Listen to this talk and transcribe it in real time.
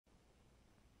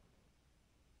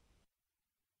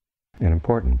An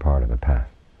important part of the path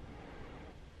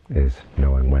is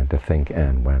knowing when to think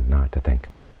and when not to think.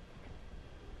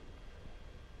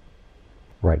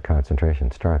 Right concentration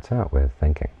starts out with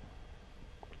thinking.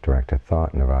 Directed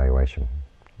thought and evaluation,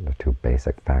 the two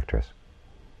basic factors.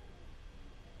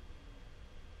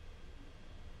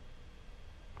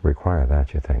 Require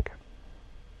that you think.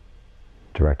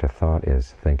 Directed thought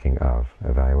is thinking of.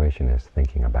 Evaluation is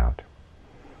thinking about.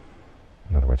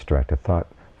 In other words, directed thought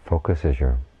focuses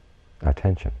your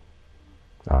attention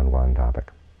on one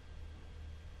topic.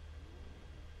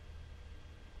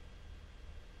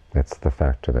 It's the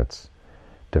factor that's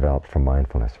developed from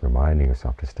mindfulness, reminding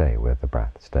yourself to stay with the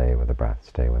breath, stay with the breath,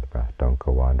 stay with the breath. Don't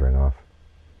go wandering off.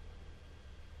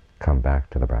 Come back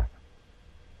to the breath.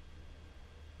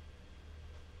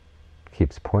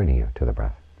 Keeps pointing you to the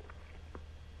breath.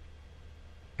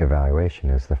 Evaluation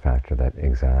is the factor that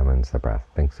examines the breath,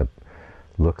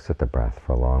 looks at the breath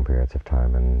for long periods of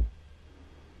time and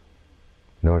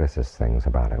notices things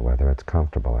about it, whether it's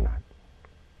comfortable or not,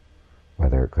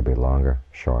 whether it could be longer,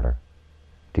 shorter,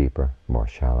 deeper, more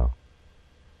shallow.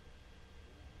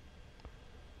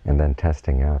 And then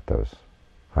testing out those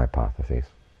hypotheses.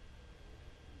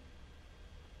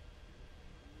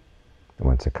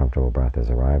 Once a comfortable breath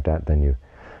is arrived at, then you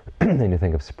then you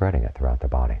think of spreading it throughout the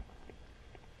body.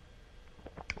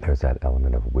 There's that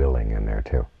element of willing in there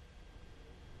too.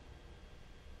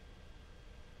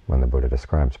 When the Buddha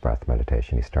describes breath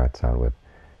meditation, he starts out with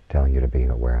telling you to be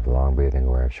aware of long breathing,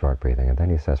 aware of short breathing, and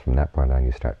then he says from that point on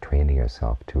you start training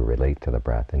yourself to relate to the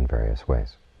breath in various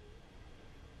ways.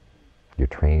 You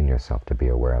train yourself to be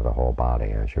aware of the whole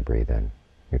body as you breathe in.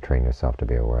 You train yourself to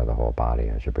be aware of the whole body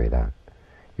as you breathe out.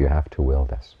 You have to will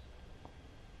this.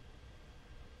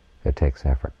 It takes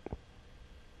effort.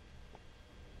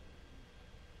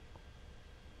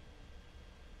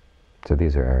 So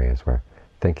these are areas where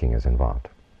thinking is involved.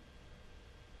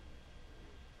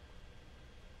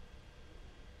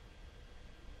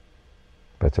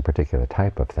 But it's a particular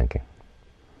type of thinking.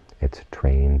 It's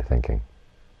trained thinking.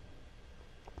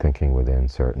 Thinking within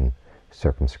certain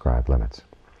circumscribed limits.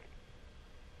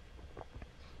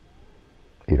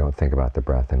 You don't think about the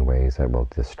breath in ways that will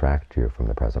distract you from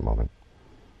the present moment.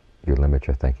 You limit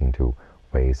your thinking to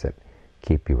ways that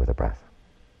keep you with the breath.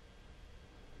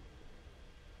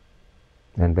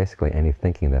 And basically any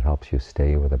thinking that helps you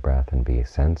stay with the breath and be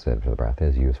sensitive to the breath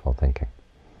is useful thinking.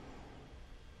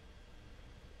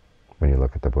 When you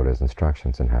look at the Buddha's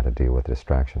instructions on how to deal with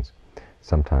distractions,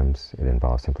 sometimes it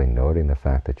involves simply noting the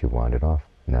fact that you wandered off,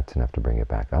 and that's enough to bring it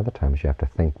back. Other times you have to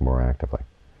think more actively.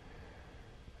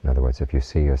 In other words, if you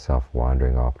see yourself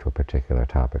wandering off to a particular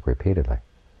topic repeatedly,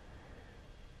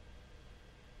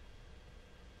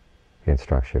 he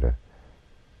instructs you to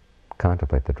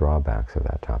contemplate the drawbacks of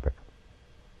that topic.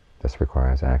 This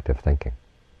requires active thinking.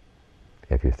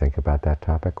 If you think about that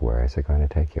topic, where is it going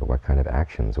to take you? What kind of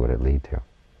actions would it lead to?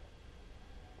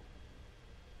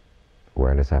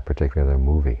 Where does that particular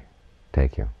movie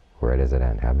take you? Where does it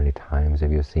end? How many times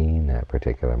have you seen that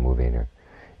particular movie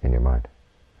in your mind?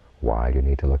 Why do you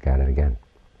need to look at it again?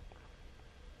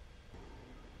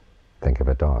 Think of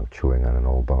a dog chewing on an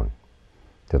old bone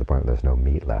to the point where there's no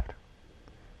meat left.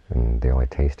 And the only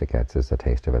taste it gets is the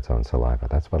taste of its own saliva.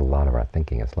 That's what a lot of our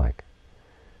thinking is like.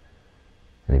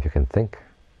 And if you can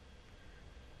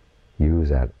use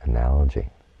that analogy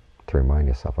to remind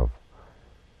yourself of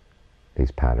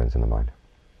these patterns in the mind,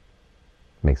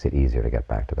 it makes it easier to get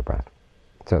back to the breath.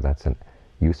 So that's a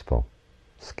useful,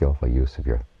 skillful use of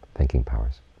your thinking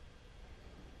powers.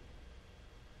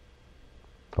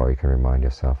 Or you can remind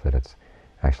yourself that it's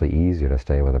actually easier to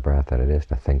stay with the breath than it is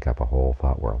to think up a whole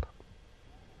thought world.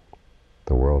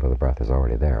 The world of the breath is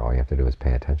already there. All you have to do is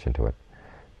pay attention to it.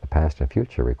 The past and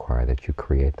future require that you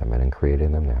create them, and in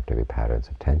creating them there have to be patterns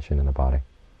of tension in the body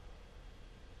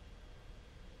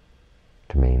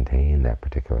to maintain that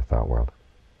particular thought world.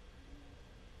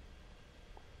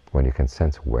 When you can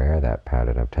sense where that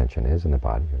pattern of tension is in the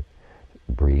body, you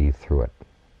breathe through it,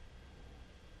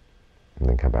 and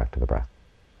then come back to the breath.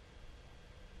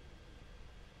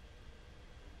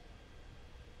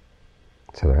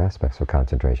 So there are aspects of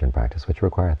concentration practice which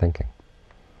require thinking.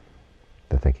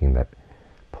 The thinking that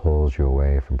pulls you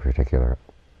away from particular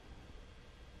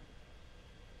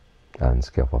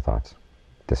unskillful thoughts,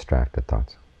 distracted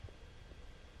thoughts.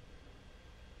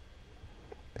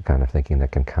 The kind of thinking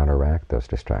that can counteract those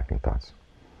distracting thoughts.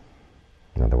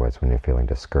 In other words, when you're feeling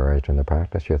discouraged in the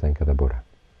practice, you think of the Buddha.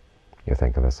 You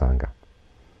think of the Sangha.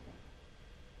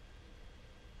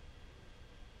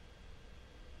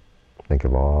 Think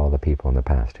of all the people in the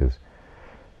past who's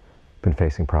been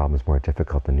facing problems more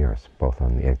difficult than yours, both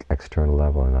on the external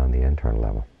level and on the internal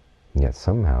level. And yet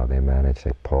somehow they manage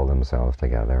to pull themselves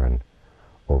together and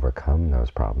overcome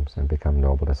those problems and become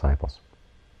noble disciples.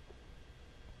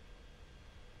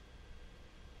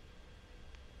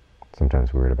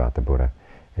 Sometimes we read about the Buddha,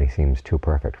 and he seems too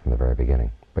perfect from the very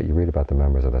beginning. But you read about the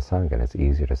members of the Sangha, and it's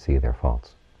easier to see their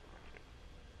faults.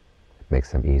 It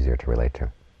makes them easier to relate to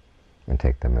and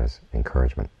take them as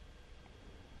encouragement.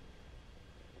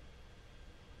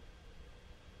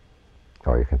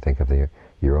 Or you can think of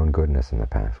your own goodness in the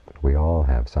past. We all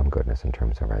have some goodness in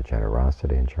terms of our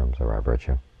generosity, in terms of our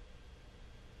virtue.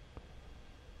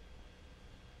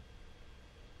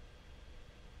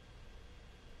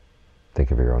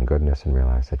 Think of your own goodness and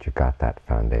realize that you've got that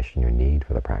foundation you need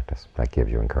for the practice. That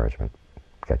gives you encouragement,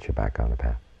 gets you back on the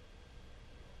path.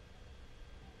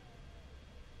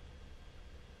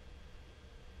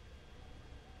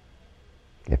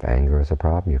 If anger is a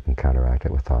problem, you can counteract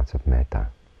it with thoughts of metta.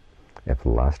 If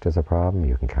lust is a problem,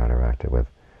 you can counteract it with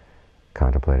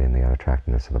contemplating the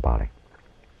unattractiveness of the body.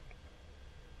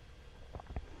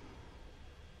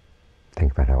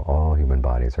 Think about how all human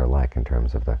bodies are alike in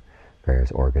terms of the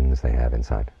various organs they have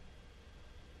inside.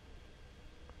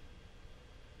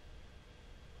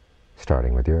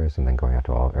 Starting with yours and then going out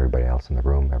to everybody else in the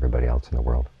room, everybody else in the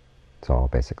world. It's all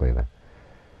basically the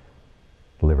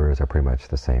livers are pretty much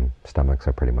the same, stomachs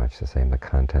are pretty much the same, the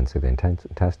contents of the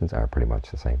intestines are pretty much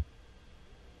the same.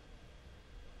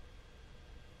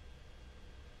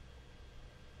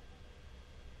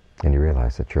 And you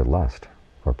realize that your lust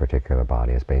for a particular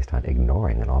body is based on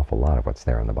ignoring an awful lot of what's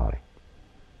there in the body.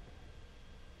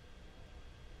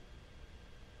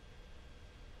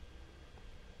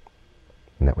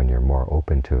 And that when you're more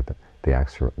open to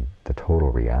the total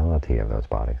reality of those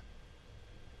bodies,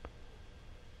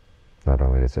 not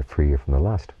only does it free you from the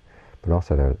lust, but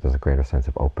also there's a greater sense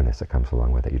of openness that comes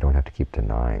along with it. You don't have to keep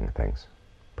denying things,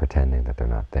 pretending that they're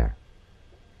not there.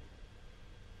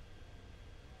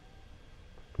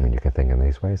 And you can think in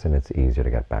these ways, and it's easier to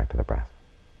get back to the breath.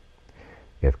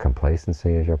 If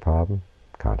complacency is your problem,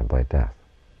 contemplate death.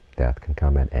 Death can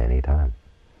come at any time.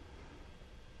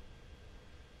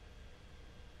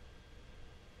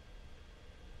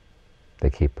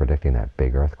 They keep predicting that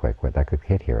big earthquake that could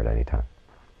hit here at any time.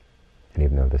 And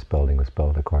even though this building was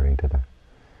built according to the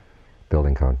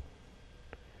building code,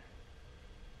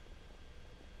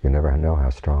 you never know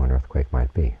how strong an earthquake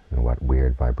might be and what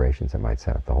weird vibrations it might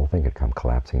set up. The whole thing could come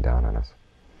collapsing down on us.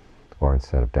 Or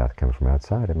instead of death coming from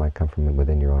outside, it might come from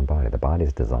within your own body. The body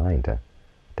is designed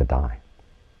to die.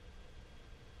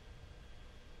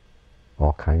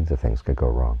 All kinds of things could go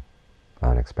wrong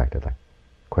unexpectedly,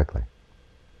 quickly.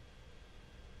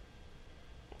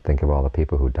 Think of all the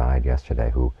people who died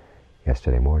yesterday, who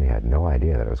yesterday morning had no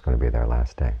idea that it was going to be their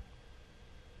last day.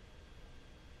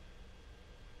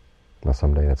 Well,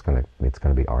 someday it's going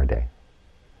to be our day.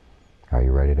 Are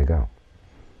you ready to go?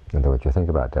 In other words, you think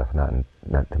about death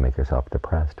not to make yourself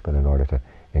depressed, but in order to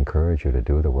encourage you to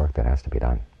do the work that has to be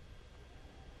done.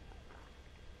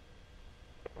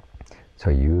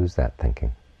 So use that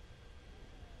thinking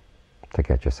to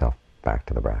get yourself back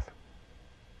to the breath.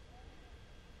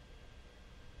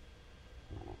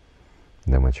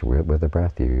 And then once you're with the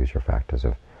breath, you use your factors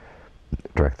of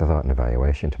direct the thought and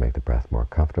evaluation to make the breath more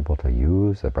comfortable, to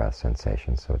use the breath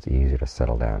sensation so it's easier to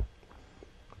settle down.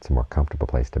 It's a more comfortable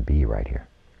place to be right here.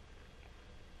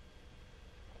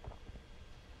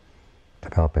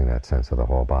 Developing that sense of the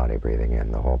whole body breathing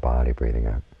in, the whole body breathing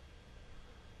out.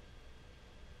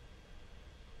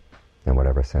 And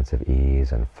whatever sense of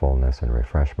ease and fullness and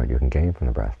refreshment you can gain from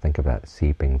the breath, think of that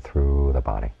seeping through the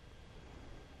body.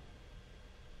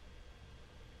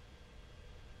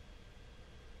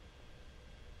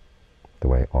 The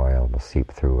way oil will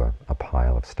seep through a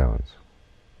pile of stones,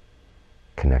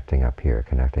 connecting up here,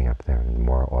 connecting up there, and the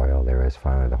more oil there is,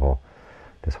 finally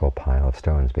this whole pile of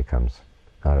stones becomes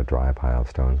not a dry pile of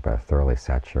stones, but a thoroughly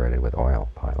saturated with oil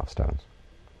pile of stones.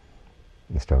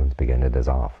 The stones begin to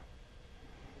dissolve.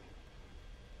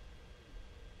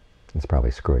 It's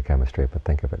probably screwy chemistry, but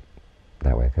think of it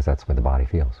that way, because that's what the body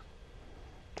feels.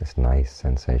 This nice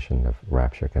sensation of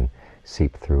rapture can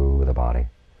seep through the body,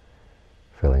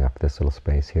 filling up this little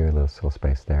space here, this little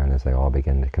space there, and as they all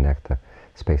begin to connect, the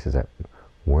spaces that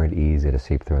weren't easy to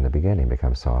seep through in the beginning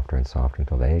become softer and softer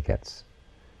until they get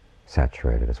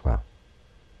saturated as well.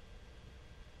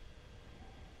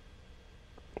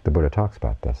 The Buddha talks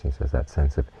about this. He says that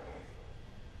sense of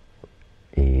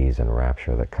ease and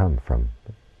rapture that come from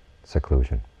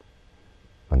seclusion,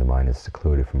 when the mind is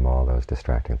secluded from all those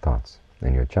distracting thoughts,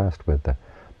 and you're just with the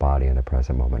body in the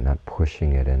present moment, not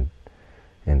pushing it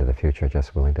into the future,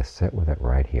 just willing to sit with it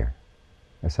right here.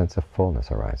 A sense of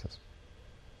fullness arises.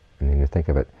 And then you think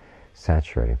of it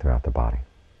saturating throughout the body,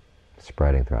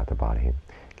 spreading throughout the body. He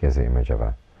gives the image of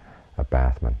a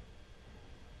bathman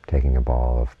taking a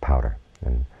ball of powder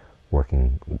and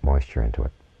working moisture into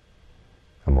it.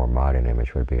 A more modern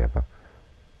image would be of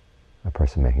a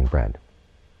person making bread,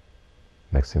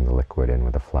 mixing the liquid in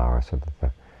with the flour so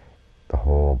that the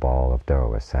whole ball of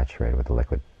dough is saturated with the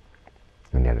liquid,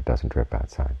 and yet it doesn't drip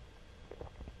outside.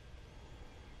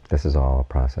 This is all a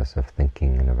process of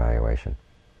thinking and evaluation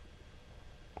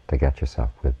to get yourself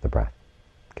with the breath.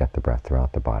 Get the breath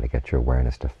throughout the body. Get your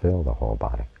awareness to fill the whole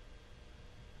body.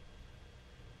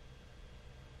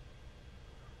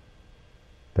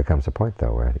 There comes a point,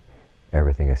 though, where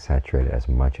everything is saturated as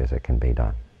much as it can be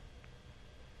done.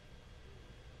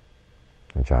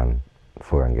 And John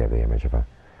Furen gave the image of a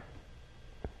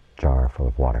jar full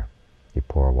of water. You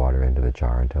pour water into the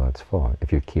jar until it's full.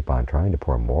 If you keep on trying to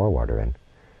pour more water in,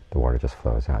 the water just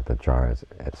flows out. The jar is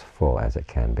as full as it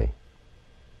can be.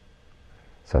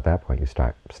 So at that point, you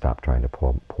stop trying to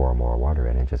pour more water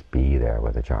in and just be there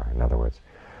with the jar. In other words,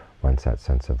 once that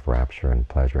sense of rapture and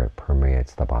pleasure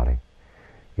permeates the body,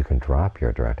 you can drop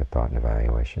your directed thought and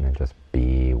evaluation and just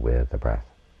be with the breath.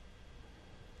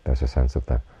 There's a sense of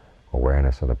the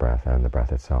awareness of the breath and the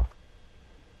breath itself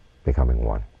becoming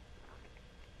one.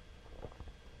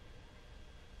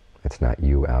 It's not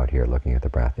you out here looking at the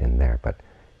breath in there, but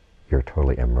you're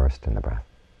totally immersed in the breath,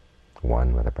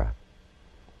 one with the breath.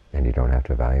 And you don't have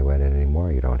to evaluate it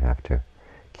anymore. You don't have to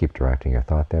keep directing your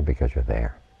thought there because you're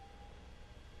there.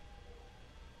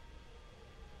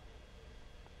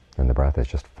 And the breath is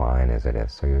just fine as it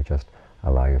is, so you just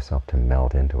allow yourself to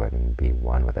melt into it and be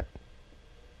one with it.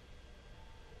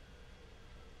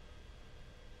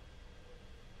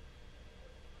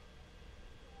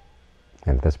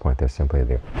 And at this point, there's simply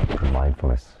the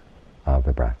mindfulness of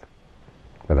the breath,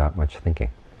 without much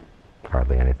thinking,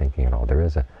 hardly any thinking at all. There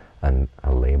is a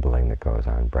labeling that goes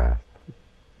on, breath,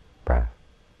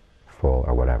 full,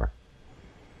 or whatever.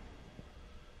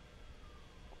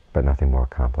 But nothing more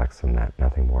complex than that,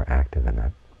 nothing more active than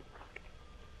that.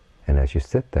 And as you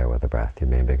sit there with the breath, you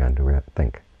may begin to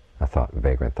think. A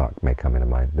vagrant thought may come into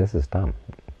mind, this is dumb.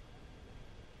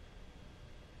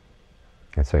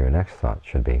 And so your next thought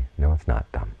should be, no, it's not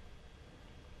dumb.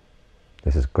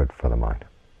 This is good for the mind.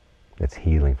 It's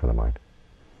healing for the mind.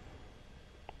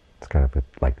 It's kind of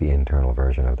like the internal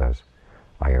version of those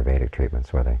Ayurvedic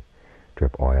treatments where they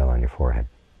drip oil on your forehead.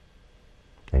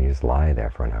 And you just lie there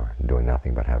for an hour, doing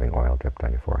nothing but having oil dripped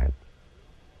on your forehead.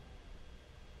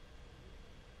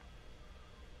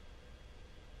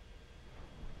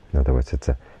 In other words, it's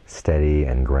a steady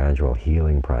and gradual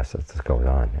healing process that goes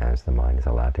on as the mind is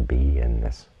allowed to be in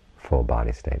this full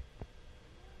body state,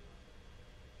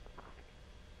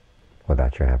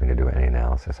 without you having to do any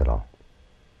analysis at all.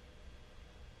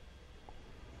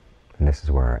 And this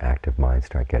is where our active minds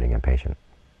start getting impatient.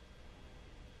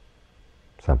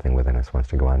 Something within us wants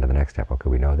to go on to the next step. Okay,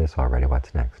 we know this already,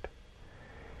 what's next?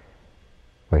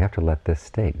 We have to let this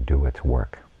state do its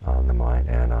work on the mind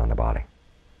and on the body.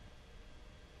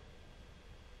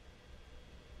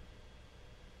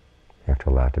 You have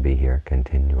to allow it to be here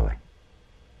continually.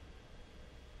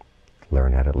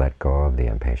 Learn how to let go of the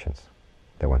impatience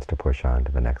that wants to push on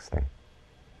to the next thing.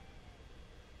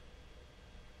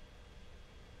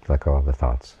 Let go of the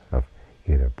thoughts of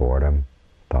either boredom,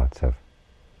 thoughts of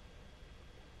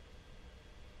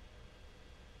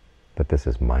that this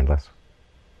is mindless.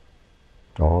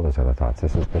 All those other thoughts.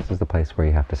 This is the place where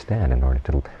you have to stand in order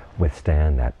to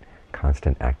withstand that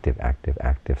constant active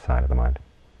side of the mind.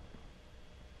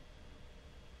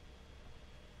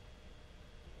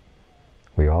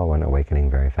 We all want awakening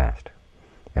very fast,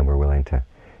 and we're willing to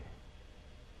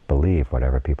believe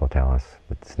whatever people tell us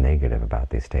that's negative about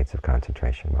these states of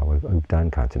concentration. Well, we've done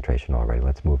concentration already.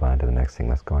 Let's move on to the next thing.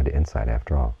 Let's go on to insight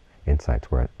after all. Insight's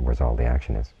where all the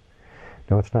action is.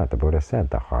 No, it's not. The Buddha said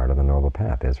the heart of the Noble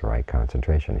Path is right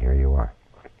concentration. Here you are.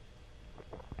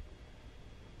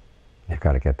 You've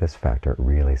got to get this factor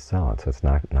really solid so it's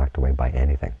not knocked away by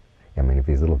anything. I mean, if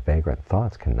these little vagrant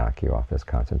thoughts can knock you off this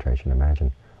concentration,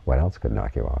 imagine what else could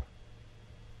knock you off.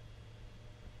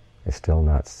 It's still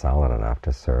not solid enough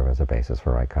to serve as a basis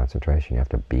for right concentration. You have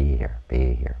to be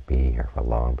here for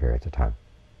long periods of time.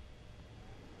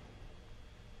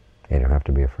 You don't have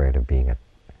to be afraid of being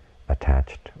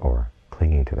attached or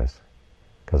clinging to this,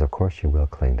 because of course you will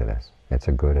cling to this. It's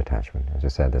a good attachment. As I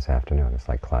said this afternoon, it's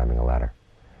like climbing a ladder.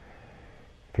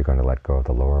 If you're going to let go of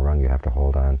the lower rung, you have to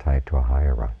hold on tight to a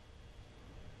higher rung.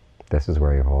 This is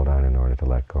where you hold on in order to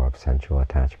let go of sensual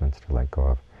attachments, to let go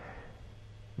of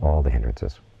all the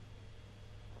hindrances.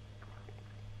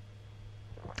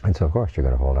 And so of course you're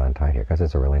going to hold on tight here, because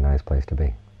it's a really nice place to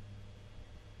be.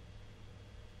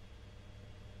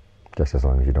 just as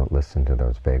long as you don't listen to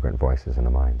those vagrant voices in the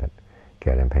mind that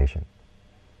get impatient,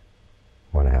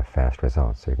 want to have fast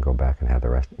results so you can go back and have the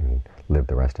rest and live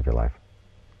the rest of your life.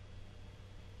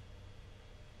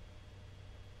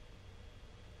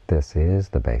 This is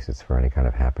the basis for any kind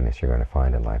of happiness you're going to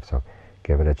find in life, so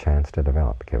give it a chance to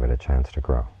develop, give it a chance to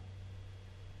grow.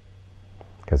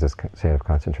 Because this state of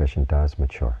concentration does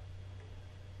mature.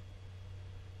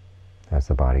 As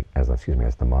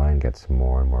the mind gets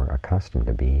more and more accustomed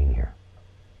to being here.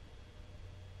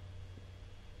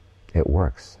 It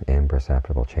works,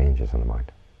 imperceptible changes in the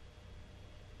mind.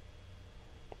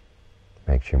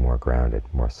 Makes you more grounded,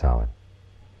 more solid.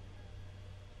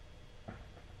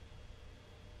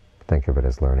 Think of it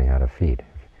as learning how to feed.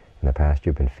 In the past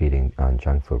you've been feeding on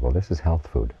junk food. Well, this is health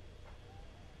food.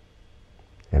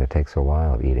 And it takes a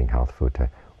while of eating health food to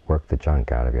work the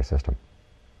junk out of your system.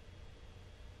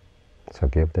 So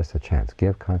give this a chance.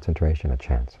 Give concentration a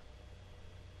chance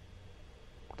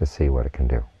to see what it can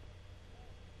do.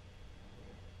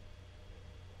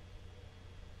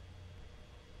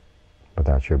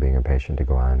 Without your being impatient to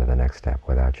go on to the next step,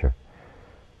 without your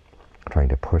trying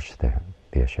to push the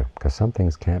issue. Because some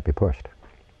things can't be pushed.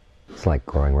 It's like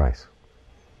growing rice.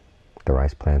 The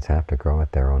rice plants have to grow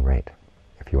at their own rate.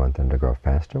 If you want them to grow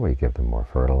faster, well, you give them more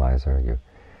fertilizer, you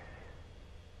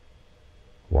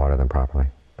water them properly.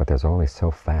 But there's only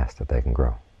so fast that they can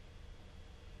grow.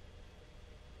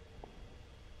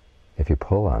 If you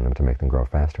pull on them to make them grow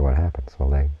faster, what happens? Well,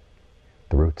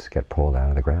 the roots get pulled out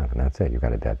of the ground, and that's it. You've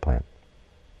got a dead plant.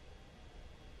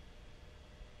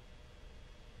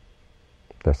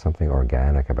 There's something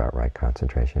organic about right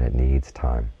concentration. It needs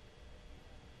time.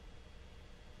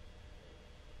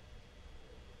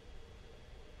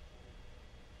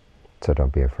 So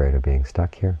don't be afraid of being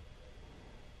stuck here.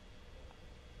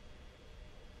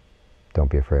 Don't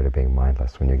be afraid of being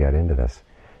mindless. When you get into this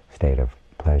state of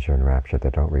pleasure and rapture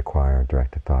that don't require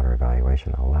directed thought or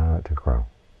evaluation, allow it to grow.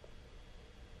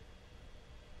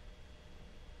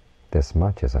 This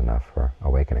much is enough for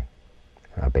awakening,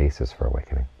 a basis for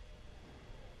awakening.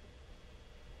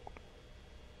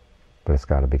 But it's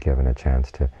got to be given a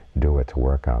chance to do its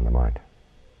work on the mind.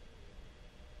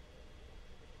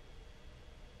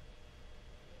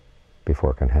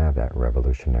 Before it can have that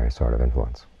revolutionary sort of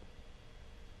influence.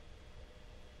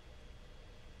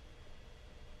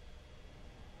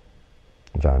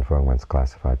 John Fung once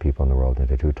classified people in the world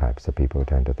into two types: the people who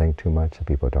tend to think too much and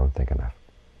people who don't think enough.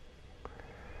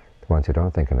 The ones who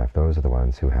don't think enough, those are the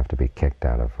ones who have to be kicked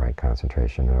out of right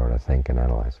concentration in order to think and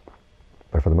analyze.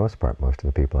 But for the most part, most of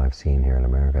the people I've seen here in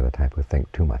America are the type who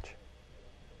think too much.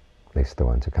 At least the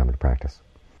ones who come into practice.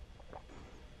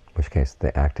 In which case,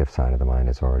 the active side of the mind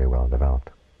is already well developed.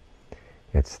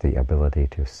 It's the ability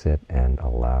to sit and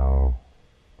allow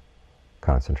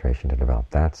concentration to develop.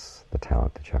 That's the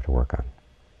talent that you have to work on.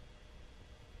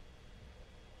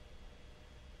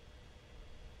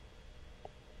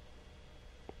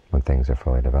 When things are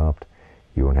fully developed,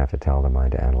 you won't have to tell the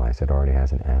mind to analyze. It already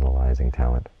has an analyzing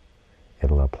talent.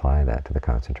 It'll apply that to the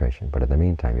concentration. But in the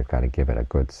meantime, you've got to give it a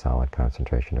good, solid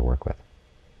concentration to work with.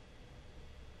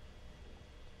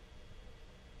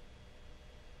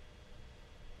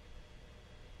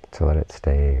 So let it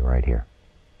stay right here.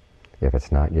 If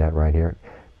it's not yet right here,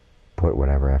 put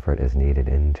whatever effort is needed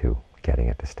into getting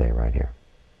it to stay right here.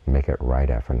 Make it right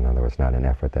effort. In other words, not an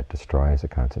effort that destroys the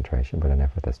concentration, but an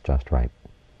effort that's just right.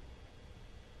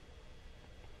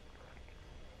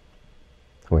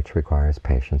 Which requires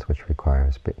patience, which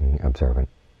requires being observant.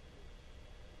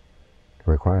 It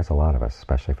requires a lot of us,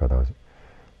 especially for those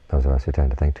of us who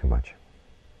tend to think too much.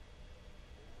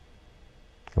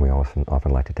 And we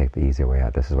often like to take the easy way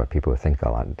out. This is what people who think a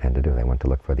lot tend to do. They want to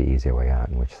look for the easy way out,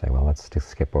 in which say, well, let's just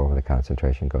skip over the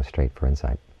concentration, go straight for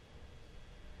insight.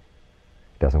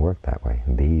 It doesn't work that way.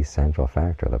 The central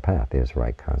factor of the path is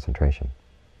right concentration.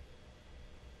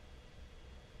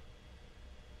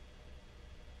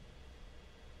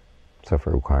 So if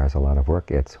it requires a lot of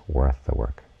work, it's worth the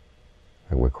work.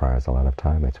 If it requires a lot of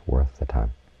time, it's worth the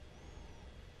time.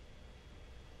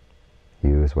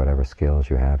 Use whatever skills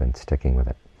you have in sticking with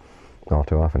it. All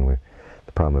too often,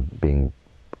 the problem of being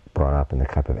brought up in the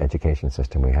type of education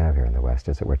system we have here in the West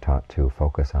is that we're taught to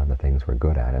focus on the things we're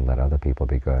good at and let other people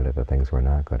be good at the things we're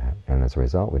not good at. And as a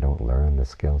result, we don't learn the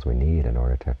skills we need in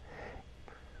order to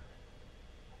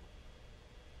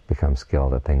become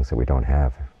skilled at things that we don't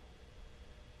have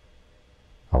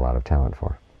a lot of talent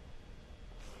for.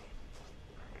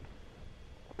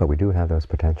 But we do have those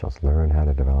potentials. Learn how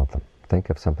to develop them. Think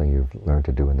of something you've learned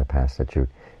to do in the past that you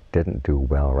didn't do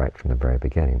well right from the very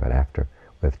beginning, but after,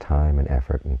 with time and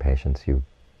effort and patience, you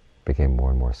became more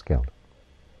and more skilled.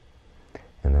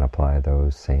 And then apply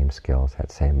those same skills,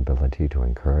 that same ability to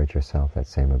encourage yourself, that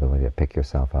same ability to pick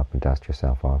yourself up and dust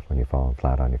yourself off when you've fallen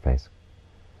flat on your face.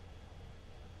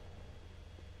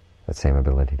 That same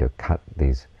ability to cut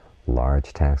these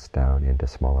large tasks down into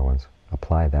smaller ones.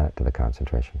 Apply that to the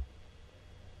concentration.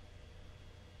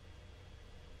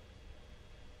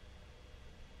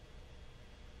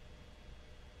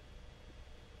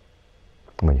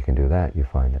 When you can do that, you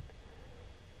find that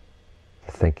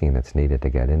the thinking that's needed to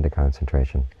get into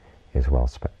concentration is well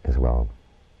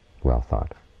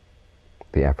thought.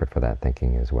 The effort for that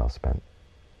thinking is well spent.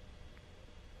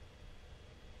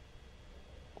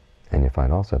 And you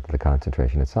find also that the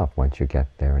concentration itself, once you get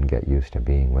there and get used to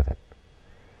being with it,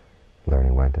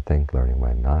 learning when to think, learning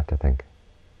when not to think,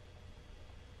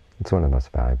 it's one of the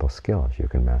most valuable skills you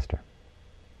can master.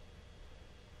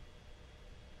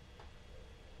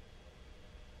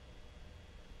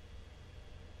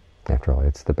 After all,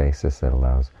 it's the basis that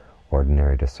allows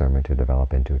ordinary discernment to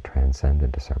develop into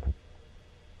transcendent discernment.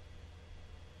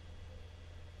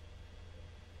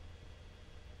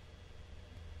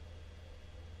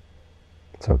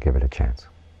 So give it a chance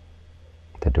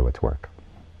to do its work.